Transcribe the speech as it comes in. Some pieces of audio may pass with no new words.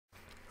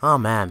Oh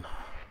man,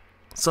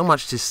 so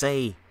much to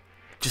say,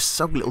 just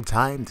so little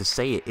time to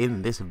say it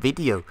in this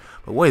video.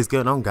 But what is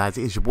going on, guys?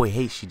 It is your boy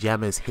HG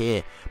Jammers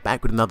here,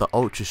 back with another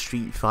Ultra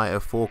Street Fighter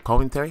 4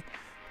 commentary.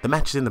 The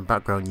matches in the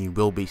background you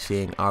will be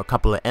seeing are a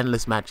couple of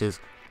endless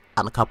matches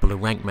and a couple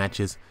of ranked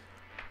matches.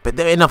 But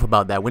enough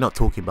about that, we're not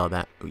talking about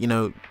that. You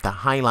know, the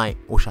highlight,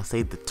 or shall I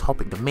say the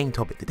topic, the main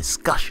topic, the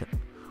discussion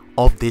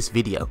of this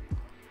video,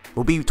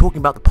 we'll be talking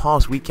about the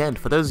past weekend.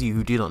 For those of you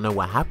who do not know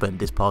what happened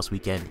this past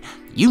weekend,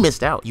 you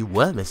missed out. You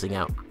were missing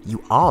out.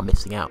 You are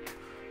missing out.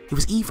 It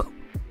was EVO,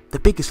 the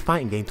biggest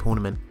fighting game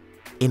tournament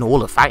in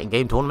all of fighting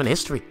game tournament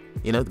history.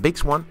 You know, the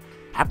biggest one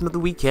happened at the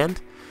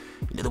weekend.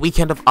 You know, the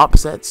weekend of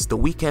upsets, the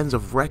weekends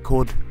of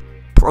record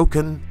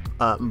broken.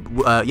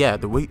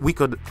 The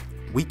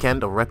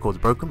weekend of records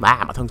broken.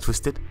 My tongue's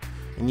twisted.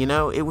 And you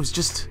know, it was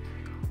just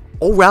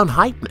all round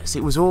hypeness.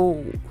 It was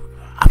all,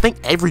 I think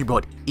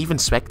everybody, even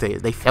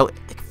spectators, they felt it,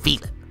 they could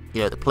feel it.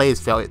 You know, the players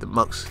felt it the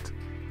most.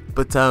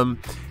 But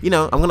you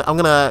know, I'm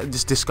gonna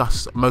just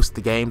discuss most of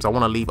the games. I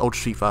want to leave Ultra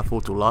Street Fighter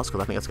 4 till last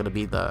because I think that's gonna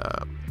be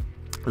the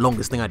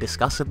longest thing I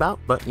discuss about.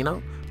 But you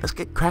know, let's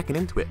get cracking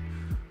into it.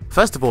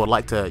 First of all, I'd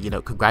like to, you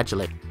know,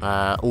 congratulate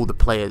all the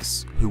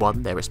players who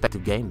won their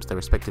respective games, their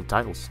respective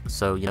titles.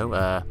 So, you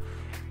know,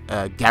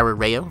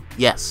 Galileo,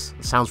 yes,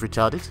 it sounds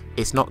retarded.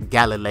 It's not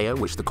Galileo,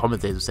 which the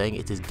commentators are saying.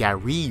 It is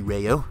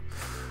Galileo.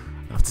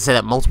 I have to say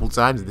that multiple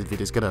times in this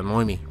video. It's gonna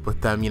annoy me.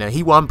 But you know,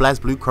 he won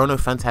BlazBlue, Chrono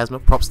Phantasma.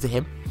 Props to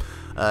him.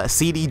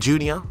 CD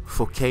Junior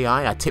for KI.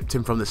 I tipped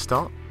him from the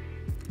start.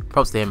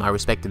 Props to him. I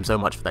respect him so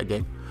much for that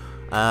game.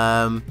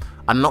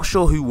 I'm not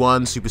sure who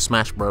won Super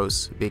Smash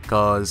Bros.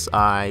 Because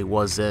I'm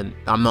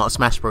not a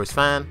Smash Bros.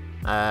 Fan.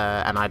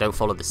 And I don't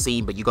follow the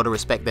scene, but you gotta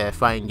respect their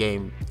fighting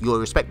game. You gotta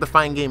respect the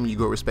fighting game, and you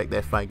gotta respect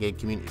their fighting game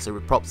community. So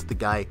props to the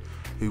guy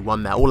who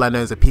won that. All I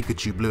know is that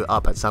Pikachu blew it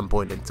up at some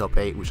point in top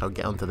 8, which I'll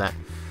get onto that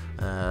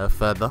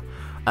further.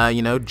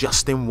 You know,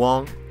 Justin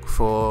Wong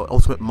for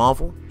Ultimate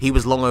Marvel. He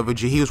was long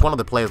overdue. He was one of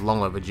the players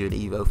long overdue in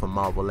EVO for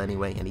Marvel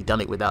anyway, and he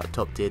done it without a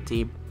top tier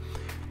team.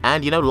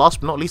 And you know,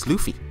 last but not least,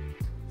 Luffy,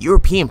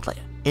 European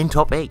player in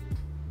top 8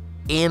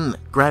 in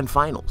Grand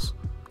Finals,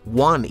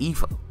 won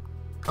EVO.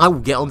 I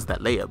will get onto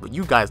that later, but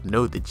you guys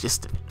know the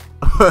gist of it.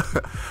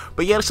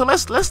 But yeah, so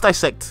let's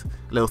dissect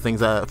little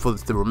things for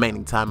the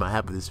remaining time I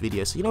have of this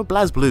video. So you know,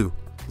 BlazBlue.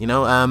 You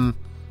know,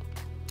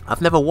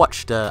 I've never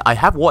watched. I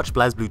have watched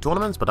BlazBlue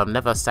tournaments, but I've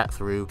never sat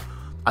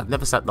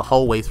the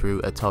whole way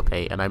through a top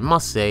 8. And I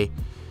must say,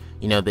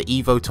 you know, the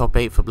EVO top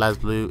 8 for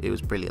BlazBlue, it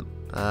was brilliant.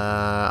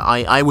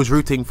 I was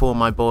rooting for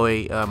my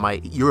boy, my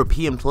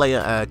European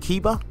player,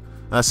 Kiba.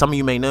 Some of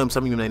you may know him,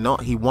 some of you may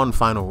not. He won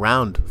final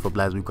round for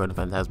BlazBlue Chrono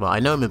Phantasma.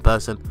 I know him in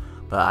person,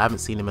 but I haven't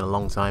seen him in a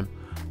long time.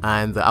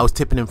 And I was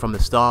tipping him from the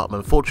start, but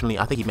unfortunately,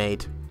 I think he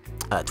made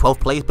 12th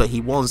place, but he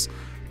was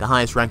the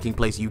highest ranking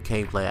place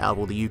UK player out of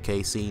all the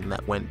UK scene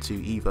that went to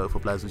EVO for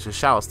BlazBlue. So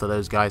shout outs to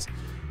those guys.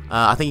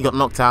 I think he got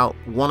knocked out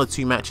 1 or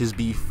 2 matches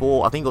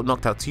before. I think he got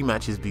knocked out 2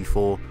 matches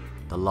before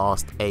the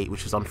last 8,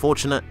 which was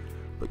unfortunate.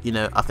 But you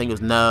know, I think it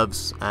was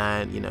nerves,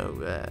 and you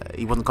know,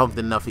 he wasn't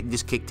confident enough. He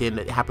just kicked in.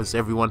 It happens to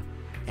everyone.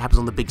 It happens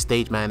on the big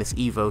stage, man. It's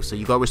EVO, so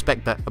you gotta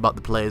respect that about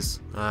the players.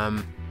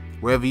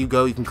 Wherever you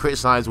go, you can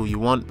criticize all you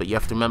want, but you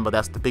have to remember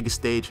that's the biggest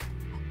stage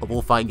of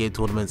all fighting game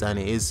tournaments, and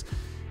it is.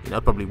 You know,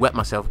 I'd probably wet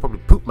myself, probably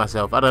poop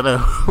myself. I don't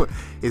know.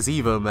 It's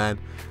EVO, man.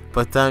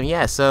 But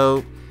yeah,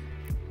 so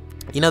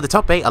you know, the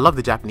top 8. I love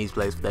the Japanese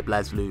players for their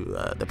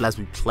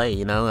BlazBlue play.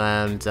 You know,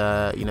 and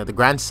you know, the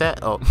grand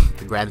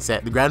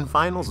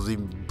finals was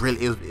even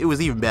brilliant. It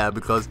was even better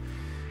because,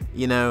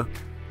 you know,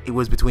 it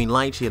was between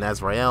Lychee and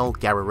Azrael,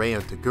 Galileo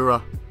and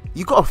Dagura.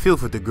 You got a feel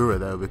for Dagura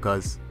though,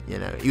 because you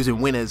know, he was in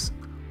winners.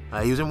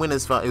 He was in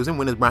winners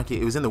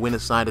bracket. It was in the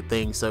winners side of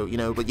things. So you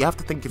know, but you have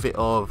to think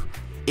of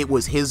it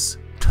was his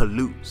to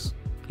lose.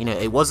 You know,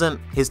 it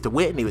wasn't his to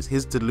win. It was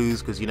his to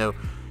lose, because you know,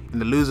 in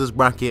the losers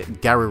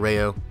bracket,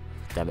 Galileo.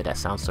 Damn it, that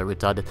sounds so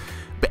retarded.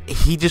 But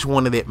he just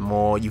wanted it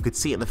more. You could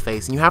see it in the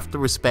face, and you have to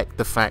respect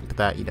the fact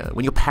that, you know,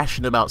 when you're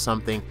passionate about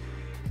something,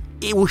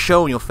 it will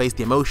show on your face.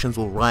 The emotions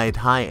will ride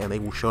high, and they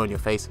will show on your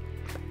face.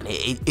 And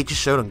it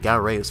just showed on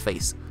Galileo's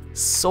face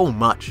so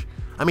much.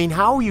 I mean,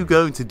 how are you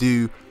going to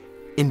do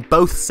in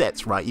both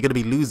sets, right? You're going to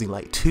be losing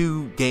like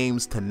 2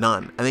 games to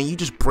none, and then you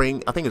just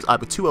bring, I think it was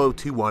either 2-0,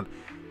 2-1,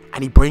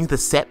 and he brings the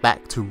set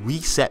back to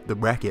reset the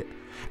bracket,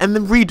 and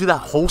then redo that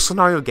whole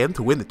scenario again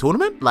to win the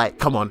tournament. Like,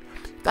 come on,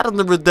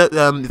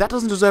 that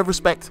doesn't deserve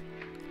respect.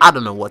 I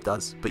don't know what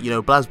does. But you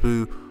know,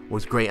 BlazBlue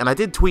was great, and I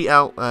did tweet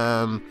out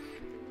a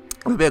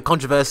bit of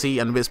controversy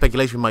and a bit of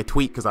speculation with my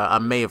tweet, because I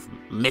may have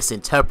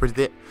misinterpreted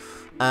it.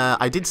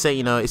 I did say,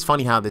 you know, it's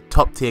funny how the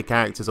top tier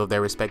characters of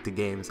their respective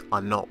games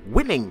are not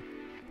winning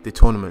the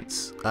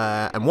tournaments.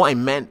 And what I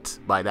meant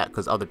by that,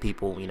 because other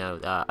people, you know,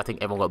 I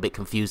think everyone got a bit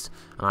confused,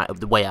 and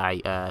the way I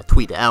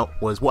tweeted it out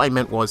was, what I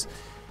meant was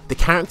the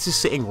characters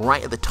sitting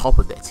right at the top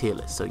of their tier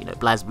list. So you know,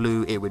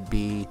 BlazBlue, it would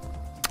be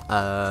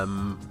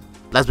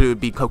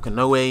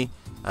Kokanoe,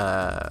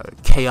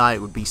 KI,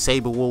 it would be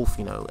Saberwolf,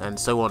 you know, and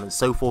so on and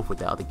so forth with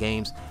their other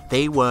games.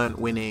 They weren't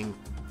winning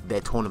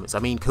their tournaments. I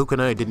mean,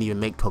 Kokono didn't even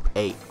make top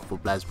 8 for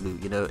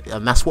BlazBlue, you know,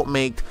 and that's what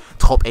made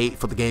top 8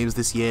 for the games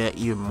this year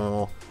even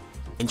more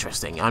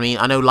interesting. I mean,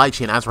 I know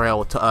Lychee and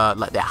Azrael,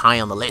 like, they're high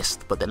on the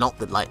list, but they're not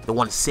the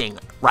ones sitting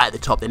right at the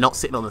top. They're not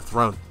sitting on the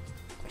throne.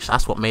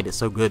 That's what made it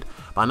so good.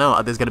 But I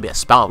know there's going to be a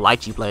spout of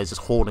Lychee players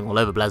just holding all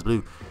over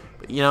BlazBlue.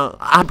 But, you know,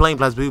 I'm playing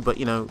BlazBlue, but,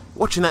 you know,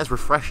 watching that is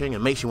refreshing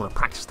and makes you want to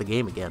practice the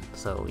game again.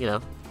 So, you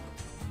know,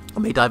 I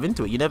may dive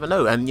into it. You never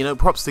know. And, you know,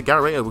 props to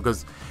Garrett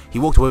because he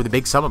walked away with the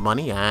big sum of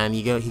money, and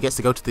he gets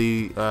to go to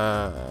the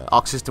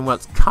Arc System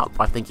Works Cup,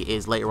 I think it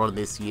is, later on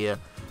this year,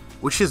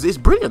 which is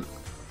brilliant.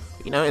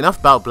 You know, enough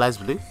about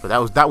BlazBlue,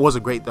 but that was a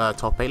great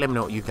top 8. Let me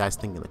know what you guys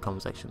think in the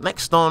comment section.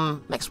 Next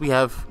we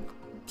have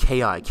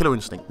KI, Killer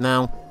Instinct.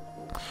 Now,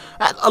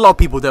 a lot of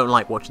people don't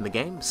like watching the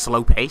game.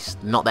 Slow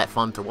paced, not that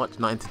fun to watch,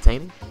 not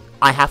entertaining.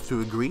 I have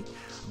to agree,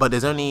 but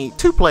there's only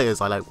 2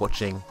 players I like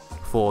watching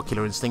for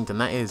Killer Instinct, and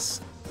that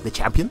is the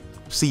champion,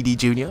 CD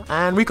Jr.,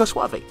 and Rico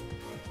Suave.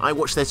 I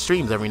watch their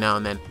streams every now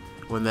and then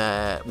when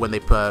they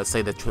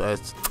say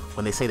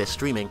they're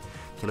streaming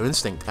Killer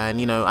Instinct, and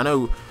you know, I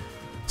know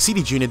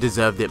CD Jr.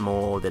 deserved it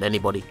more than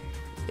anybody.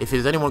 If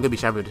there's anyone gonna be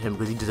champion to him,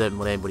 because he deserved it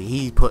more than anybody.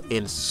 He put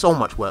in so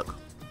much work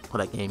for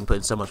that game. He put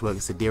in so much work in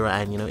Sadira,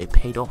 and you know, it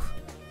paid off.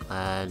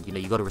 And you know,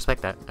 you got to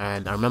respect that.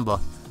 And I remember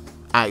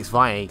Alex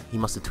Valle, he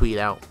must have tweeted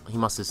out, he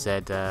must have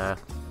said,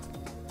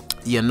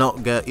 you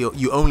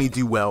only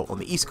do well on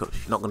the East Coast.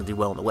 You're not going to do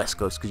well on the West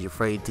Coast because you're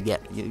afraid to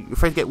get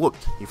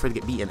whooped. You're afraid to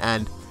get beaten.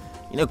 And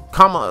you know,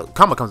 karma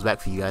comes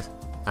back for you guys.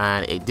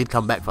 And it did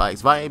come back for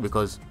Alex Valle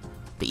because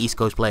the East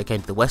Coast player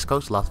came to the West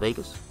Coast, Las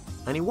Vegas,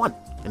 and he won.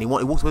 And he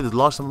walked away with a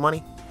large sum of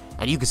money.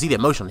 And you can see the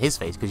emotion on his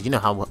face because you know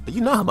how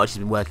much he's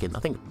been working. I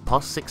think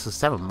past 6 or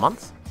 7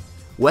 months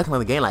working on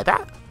the game like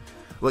that.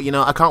 Well, you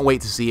know, I can't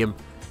wait to see him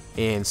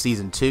in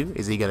Season 2.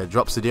 Is he going to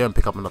drop Sadira and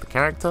pick up another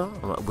character?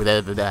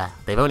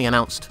 They've only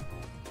announced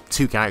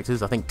 2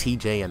 characters, I think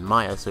TJ and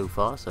Maya so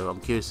far, so I'm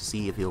curious to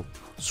see if he'll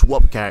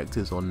swap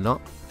characters or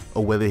not,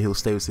 or whether he'll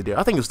stay with Sadira.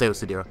 I think he'll stay with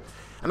Sadira.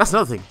 And that's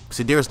another thing.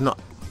 Sadira's not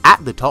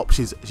at the top.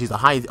 She's a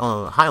high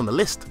on the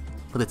list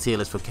for the tier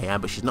list for KI,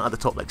 but she's not at the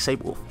top like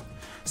Saberwolf.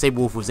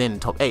 Saberwolf was in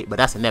top 8, but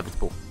that's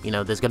inevitable. You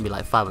know, there's going to be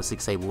like 5 or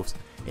 6 Saberwolves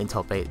in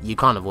top 8. You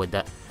can't avoid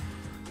that.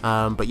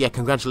 But yeah,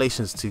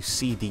 congratulations to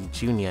CD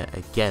Jr.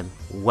 again.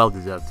 Well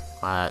deserved.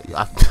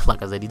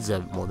 Like I said, he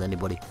deserved it more than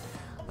anybody.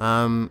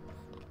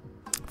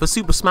 For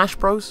Super Smash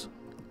Bros,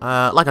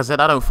 like I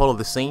said, I don't follow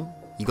the scene.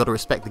 You got to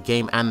respect the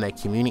game and their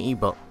community.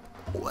 But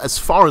as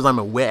far as I'm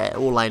aware,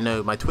 all I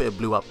know, my Twitter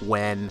blew up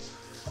when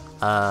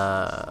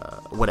a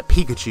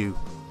Pikachu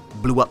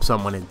blew up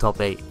someone in top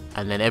 8,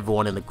 and then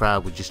everyone in the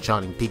crowd was just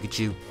chanting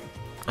Pikachu,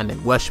 and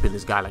then worshipping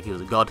this guy like he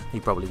was a god. He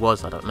probably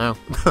was. I don't know.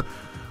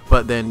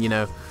 But then, you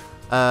know,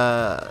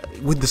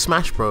 with the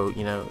Smash Bro,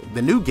 you know,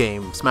 the new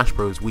game Smash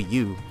Bros Wii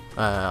U,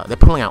 they're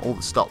pulling out all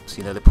the stops.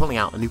 You know, they're pulling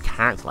out a new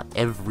character like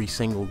every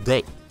single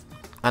day,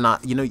 and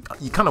you know,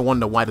 you kind of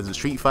wonder, why doesn't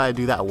Street Fighter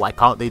do that, or why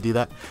can't they do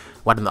that?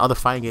 Why don't the other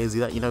fighting games do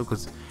that? You know,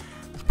 because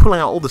it's pulling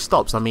out all the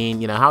stops. I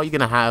mean, you know, how are you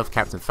gonna have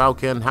Captain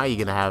Falcon? How are you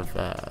gonna have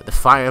the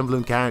Fire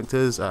Emblem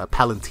characters,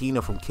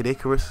 Palutena from Kid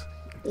Icarus?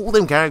 All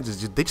them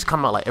characters, they just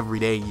come out like every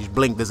day. You just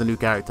blink, there's a new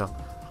character.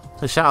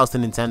 So shout outs to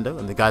Nintendo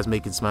and the guys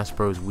making Smash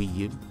Bros Wii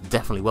U.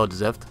 Definitely well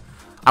deserved.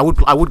 I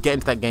would get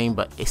into that game,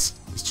 but it's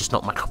just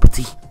not my cup of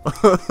tea.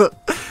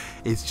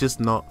 It's just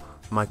not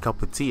my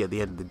cup of tea at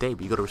the end of the day,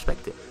 but you gotta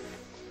respect it.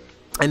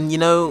 And you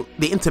know,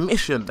 the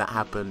intermission that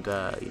happened,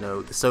 you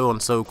know, the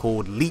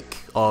so-called leak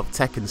of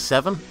Tekken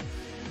 7,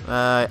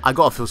 I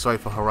gotta feel sorry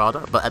for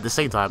Harada, but at the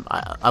same time,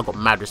 I've got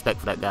mad respect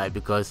for that guy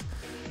because,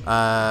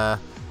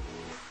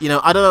 you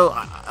know, I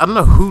don't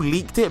know who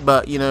leaked it,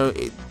 but you know,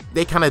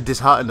 they kind of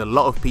disheartened a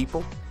lot of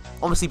people.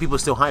 Obviously, people are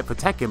still hyped for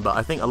Tekken, but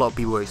I think a lot of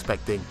people were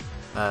expecting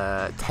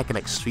Tekken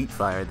X Street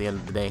Fighter at the end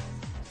of the day.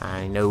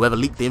 And you know, whoever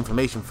leaked the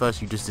information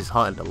first, you just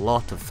disheartened a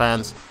lot of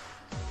fans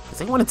because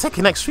they wanted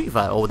Tekken X Street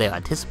Fighter, or they were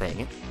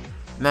anticipating it.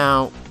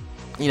 Now,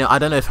 you know, I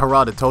don't know if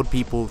Harada told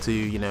people to,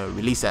 you know,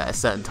 release it at a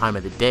certain time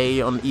of the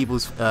day on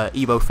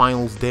EVO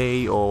Finals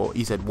Day, or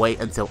he said wait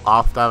until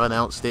after I've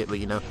announced it. But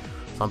you know,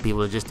 some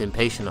people are just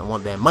impatient and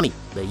want their money,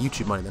 their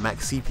YouTube money, their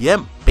max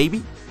CPM,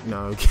 baby.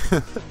 No,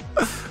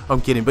 I'm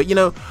kidding. But you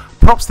know,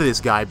 props to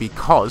this guy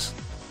because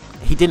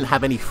he didn't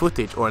have any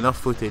footage, or enough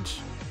footage,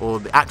 or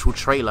the actual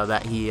trailer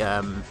that he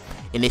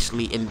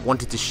initially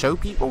wanted to show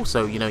people.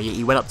 So you know,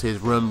 he went up to his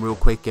room real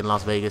quick in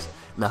Las Vegas,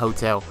 in the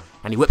hotel,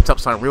 and he whipped up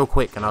something real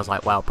quick. And I was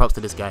like, wow, props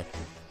to this guy.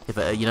 If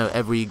you know,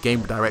 every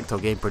game director or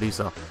game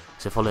producer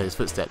should follow his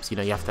footsteps. You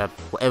know, you have to have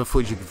whatever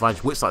footage you can find,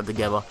 whip something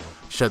together,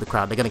 show the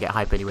crowd. They're gonna get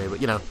hype anyway.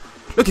 But you know,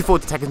 looking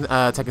forward to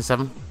Tekken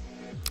 7.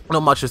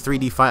 Not much of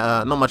 3D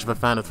fighter, not much of a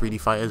fan of 3D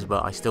fighters,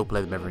 but I still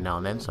play them every now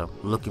and then, so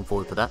looking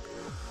forward to that.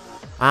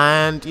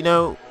 And you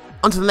know,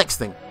 on to the next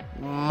thing,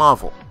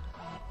 Marvel,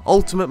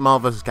 Ultimate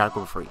Marvel vs.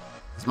 Capcom 3.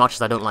 As much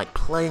as I don't like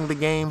playing the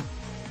game,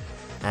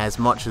 as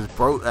much as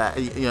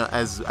you know,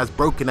 as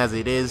broken as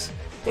it is,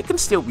 it can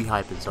still be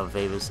hype in some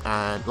favors.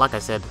 And like I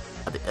said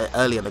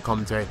earlier in the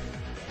commentary,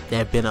 there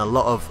have been a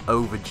lot of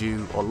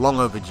overdue or long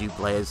overdue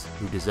players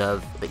who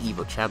deserve the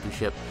EVO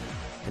Championship,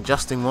 and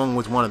Justin Wong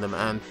was one of them.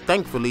 And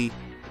thankfully,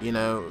 you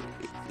know,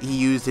 he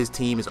used his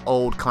team, his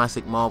old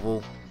classic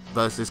Marvel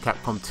versus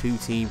Capcom 2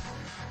 team,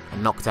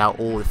 and knocked out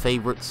all the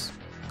favorites.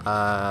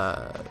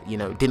 You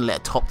know, didn't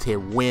let a top tier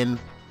win.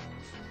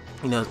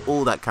 You know,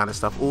 all that kind of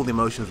stuff. All the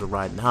emotions were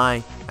riding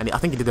high, and I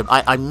think he did.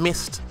 I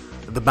missed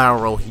the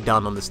barrel roll he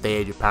done on the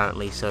stage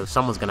apparently, so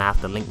someone's gonna have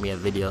to link me a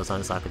video or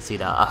something so I can see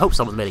that. I hope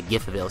someone's made a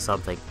gif of it or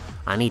something.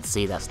 I need to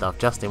see that stuff.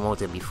 Justin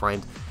wanted to be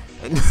framed.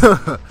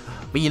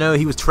 But you know,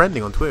 he was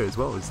trending on Twitter as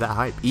well. It's that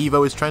hype.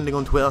 EVO was trending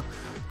on Twitter.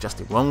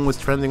 Justin Wong was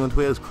trending on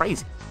Twitter. It was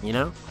crazy, you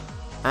know.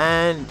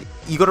 And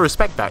you gotta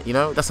respect that, you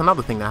know. That's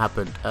another thing that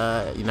happened.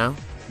 You know,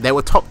 there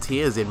were top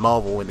tiers in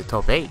Marvel in the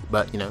top 8,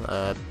 but you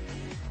know,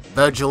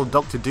 Virgil and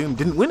Doctor Doom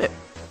didn't win it.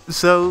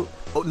 So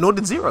nor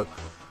did Zero.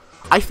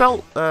 I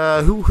felt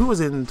who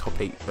was in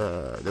top 8?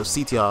 There was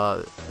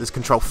CTR, there's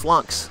Control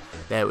Flux,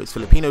 there was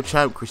Filipino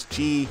Champ, Chris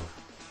G,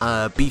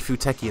 Bifu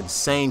Teki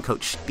Insane,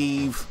 Coach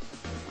Steve,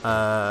 who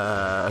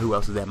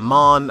else was there?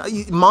 Mon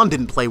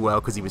didn't play well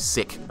because he was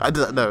sick.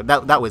 No,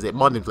 that was it.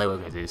 Mon didn't play well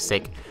because he was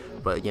sick.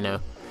 But you know,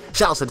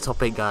 shout out to the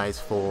top 8 guys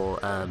for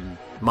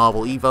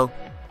Marvel EVO.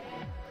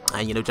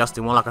 And you know,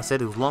 Justin Wong, like I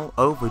said, it was long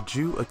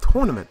overdue a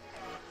tournament.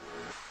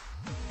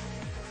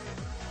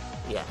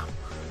 Yeah.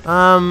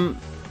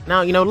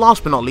 Now, you know,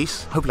 last but not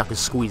least, hopefully I can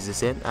squeeze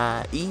this in,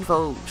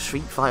 EVO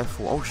Street Fighter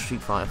 4, Ultra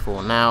Street Fighter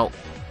 4. Now,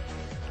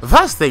 the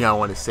first thing I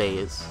want to say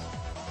is,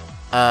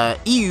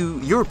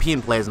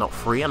 European players not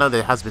free. I know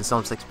there has been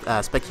some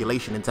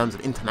speculation in terms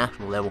of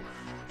international level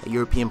that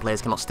European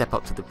players cannot step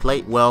up to the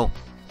plate. Well,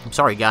 I'm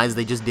sorry guys,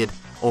 they just did,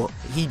 or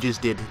he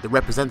just did, the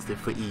representative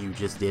for EU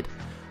just did.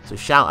 So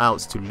shout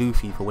outs to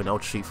Luffy for winning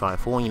Ultra Street Fighter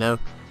 4, you know.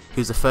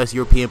 He was the first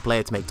European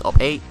player to make top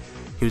 8.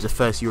 He was the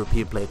first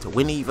European player to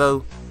win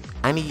EVO.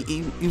 And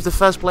he was the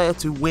first player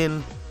to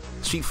win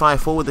Street Fighter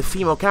 4 with a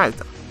female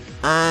character.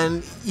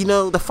 And, you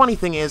know, the funny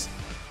thing is,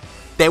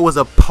 there was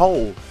a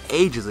poll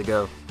ages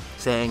ago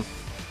saying,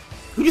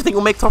 who do you think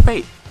will make top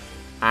 8?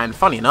 And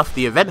funny enough,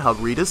 the Event Hub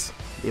readers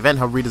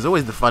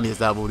always the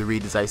funniest out of all the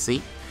readers I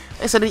see,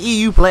 they said an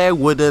EU player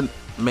wouldn't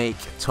make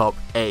top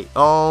 8.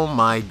 Oh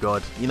my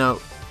god. You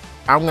know,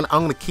 I'm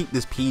gonna keep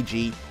this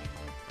PG.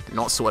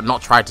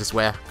 Not try to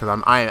swear,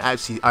 because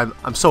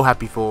I'm so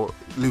happy for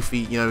Luffy,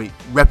 you know, he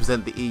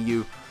represent the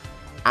EU,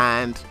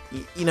 and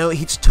you know,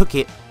 he just took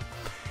it.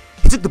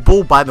 He took the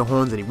bull by the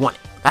horns and he won it.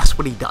 That's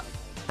what he done,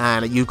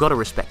 and you gotta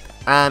respect that.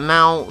 And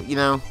now, you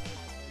know,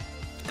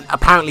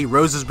 apparently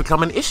Rose has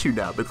become an issue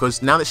now,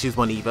 because now that she's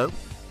won EVO,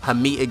 her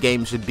meter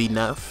game should be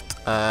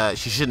nerfed.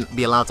 She shouldn't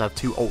be allowed to have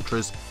 2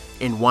 ultras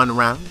in one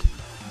round.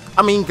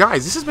 I mean,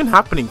 guys, this has been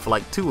happening for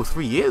like 2 or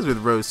 3 years with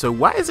Rose, so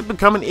why has it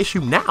become an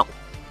issue now?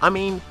 I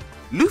mean,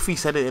 Luffy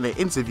said it in an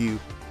interview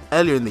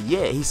earlier in the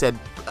year. He said,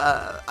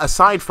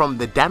 aside from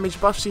the damage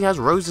buff she has,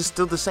 Rose is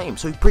still the same.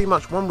 So he pretty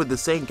much won with the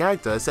same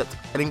character, except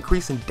an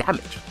increase in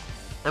damage.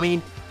 I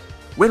mean,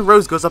 when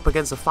Rose goes up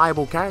against a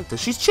fireball character,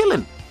 she's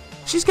chilling.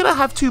 She's gonna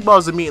have 2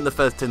 bars of meat in the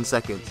first 10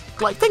 seconds.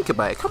 Like, think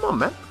about it. Come on,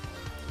 man.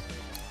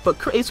 But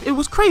it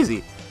was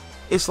crazy.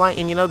 It's like,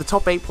 in, you know, the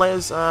top 8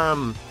 players,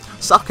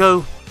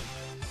 Sako,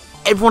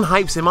 everyone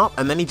hypes him up,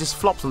 and then he just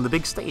flops on the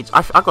big stage.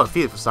 I got a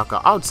feeling for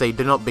Saka. I would say,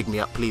 do not big me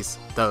up, please.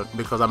 Don't,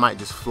 because I might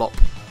just flop.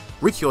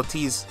 Ricky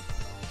Ortiz,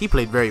 he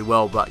played very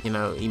well, but, you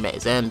know, he met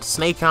his end.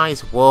 Snake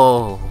Eyes,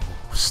 whoa.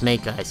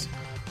 Snake Eyes.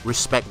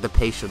 Respect the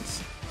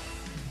patience.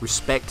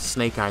 Respect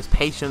Snake Eyes'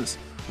 patience.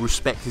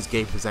 Respect his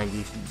game for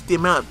Zangief. The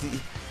amount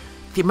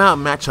of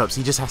matchups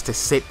he just has to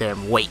sit there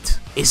and wait.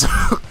 It's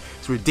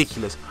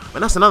ridiculous.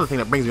 And that's another thing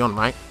that brings me on,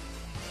 right?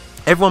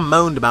 Everyone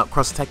moaned about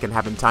Cross Tekken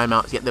having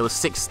timeouts, yet there were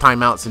 6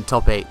 timeouts in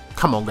top 8.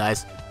 Come on,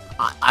 guys.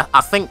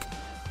 I think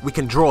we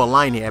can draw a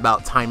line here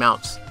about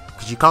timeouts,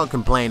 because you can't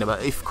complain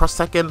about if Cross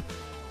Tekken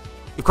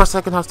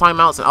has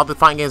timeouts and other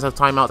fighting games have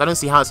timeouts. I don't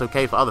see how it's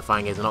okay for other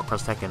fighting games and not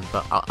Cross Tekken,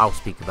 but I'll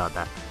speak about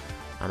that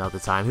another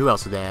time. Who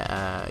else was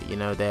there? You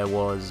know, there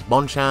was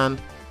Bonchan,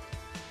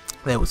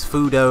 there was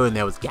Fudo, and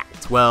there was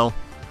Gat. Well,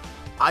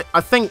 I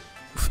think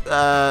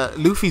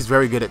Luffy's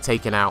very good at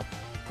taking out.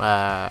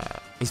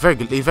 He's very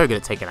good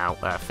at taking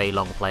out Fei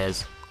Long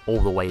players all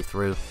the way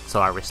through.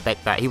 So I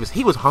respect that. He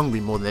was hungry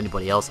more than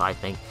anybody else, I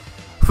think.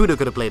 Fudo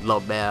could have played a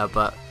lot better,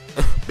 but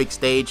big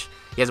stage.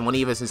 He hasn't won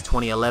EVO since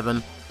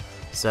 2011.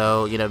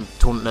 So, you know,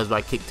 tournament knows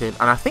why kicked in.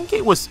 And I think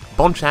it was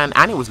Bonchan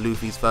and it was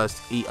Luffy's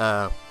first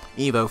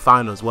EVO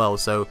final as well.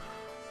 So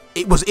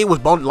it was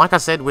like I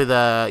said with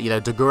you know,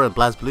 Dagura and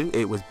BlazBlue,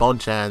 it was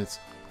Bonchan's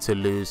to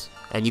lose.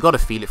 And you got to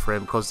feel it for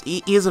him, because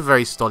he is a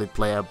very solid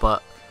player,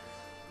 but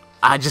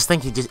I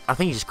think he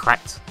just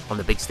cracked on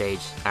the big stage,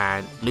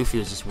 and Luffy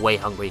was just way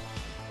hungry.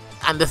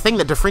 And the thing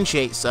that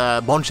differentiates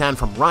Bonchan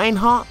from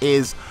Reinhardt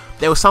is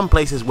there were some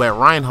places where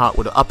Reinhardt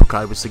would have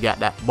uppercut was to get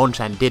that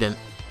Bonchan didn't,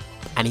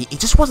 and he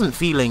just wasn't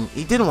feeling.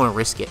 He didn't want to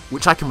risk it,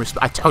 which I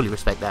totally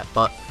respect that.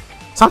 But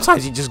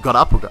sometimes you just got to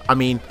uppercut. I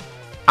mean,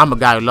 I'm a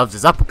guy who loves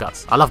his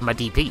uppercuts. I love my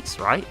DPs,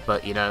 right?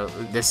 But you know,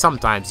 there's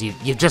sometimes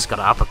you've just got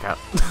to uppercut.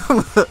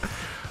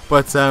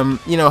 But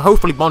you know,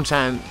 hopefully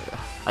Bonchan,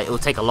 it will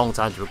take a long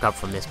time to recover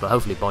from this, but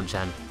hopefully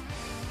Bonchan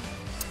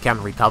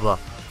can recover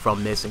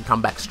from this and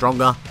come back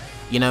stronger.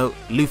 You know,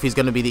 Luffy's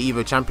going to be the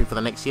EVO champion for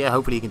the next year.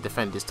 Hopefully he can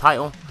defend his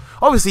title.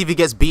 Obviously, if he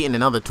gets beaten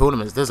in other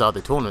tournaments, there's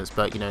other tournaments,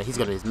 but you know,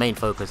 his main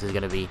focus is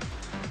going to be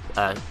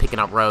picking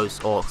up Rose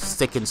or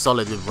sticking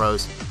solid with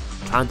Rose,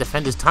 trying to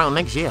defend his title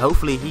next year.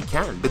 Hopefully he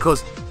can,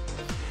 because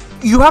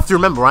you have to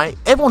remember, right?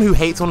 Everyone who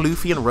hates on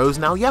Luffy and Rose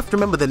now, you have to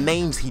remember the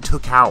names he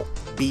took out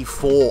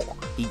before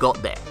he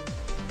got there.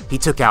 He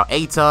took out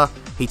Eita,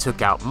 he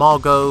took out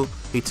Margot,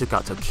 he took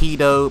out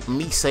Tokido,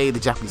 Misei, the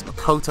Japanese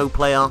Makoto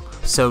player,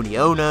 Sony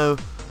Ono,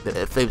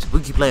 the famous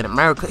Ibuki player in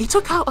America. He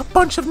took out a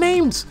bunch of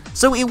names,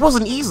 so it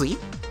wasn't easy.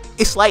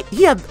 It's like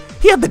he had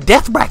the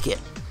death bracket,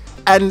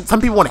 and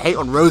some people want to hate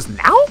on Rose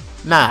now?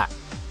 Nah.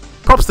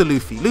 Props to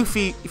Luffy.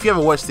 Luffy, if you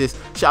ever watch this,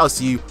 shout out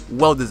to you.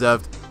 Well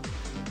deserved.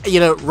 You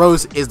know,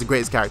 Rose is the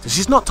greatest character.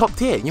 She's not top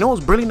tier. You know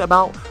what's brilliant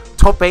about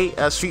top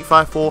 8 Street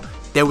Fighter 4?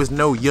 There was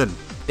no Yun.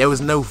 There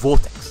was no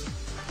Vortex.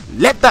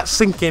 Let that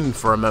sink in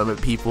for a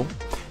moment, people.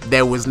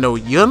 There was no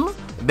Yun.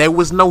 There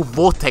was no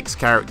Vortex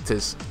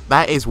characters.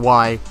 That is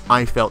why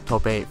I felt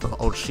top 8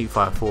 for old Street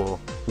Fighter 4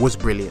 was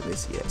brilliant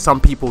this year.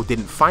 Some people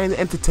didn't find it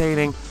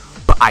entertaining,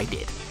 but I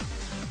did.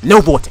 No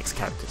Vortex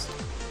characters.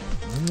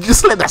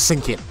 Just let that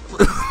sink in.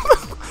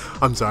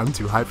 I'm sorry, I'm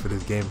too hyped for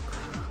this game.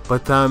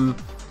 But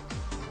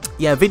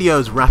yeah,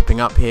 video's wrapping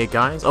up here,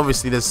 guys.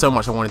 Obviously, there's so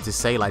much I wanted to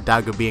say, like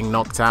Dagger being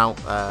knocked out,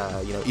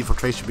 you know,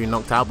 Infiltration being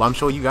knocked out, but I'm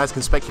sure you guys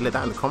can speculate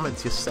that in the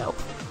comments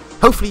yourself.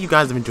 Hopefully you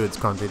guys have enjoyed this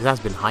content. It has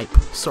been hype.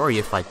 Sorry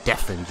if I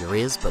deafened your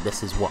ears, but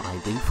this is what I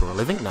do for a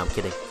living. No, I'm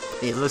kidding.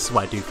 Yeah, this is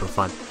what I do for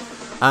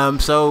fun.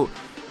 So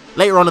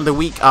later on in the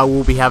week, I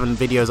will be having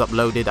videos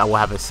uploaded. I will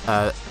have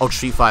a old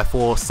Street Fighter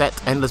 4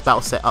 set, Endless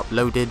Battle set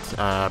uploaded.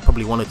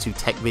 Probably 1 or 2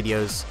 tech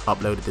videos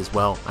uploaded as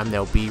well. And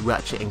there'll be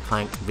Ratchet and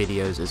Clank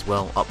videos as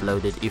well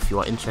uploaded if you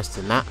are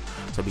interested in that.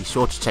 So be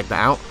sure to check that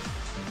out.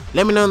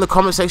 Let me know in the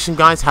comment section,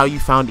 guys, how you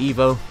found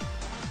EVO.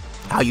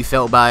 How you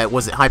felt about it.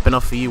 Was it hype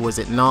enough for you? Was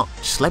it not?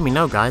 Just let me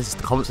know, guys.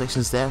 The comment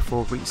section's there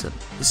for a reason.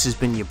 This has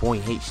been your boy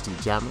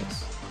HD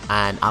Jammers,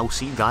 and I will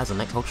see you guys on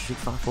the next Ultra Street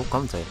Fighter 4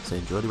 commentary. So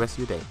enjoy the rest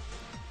of your day.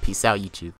 Peace out, YouTube.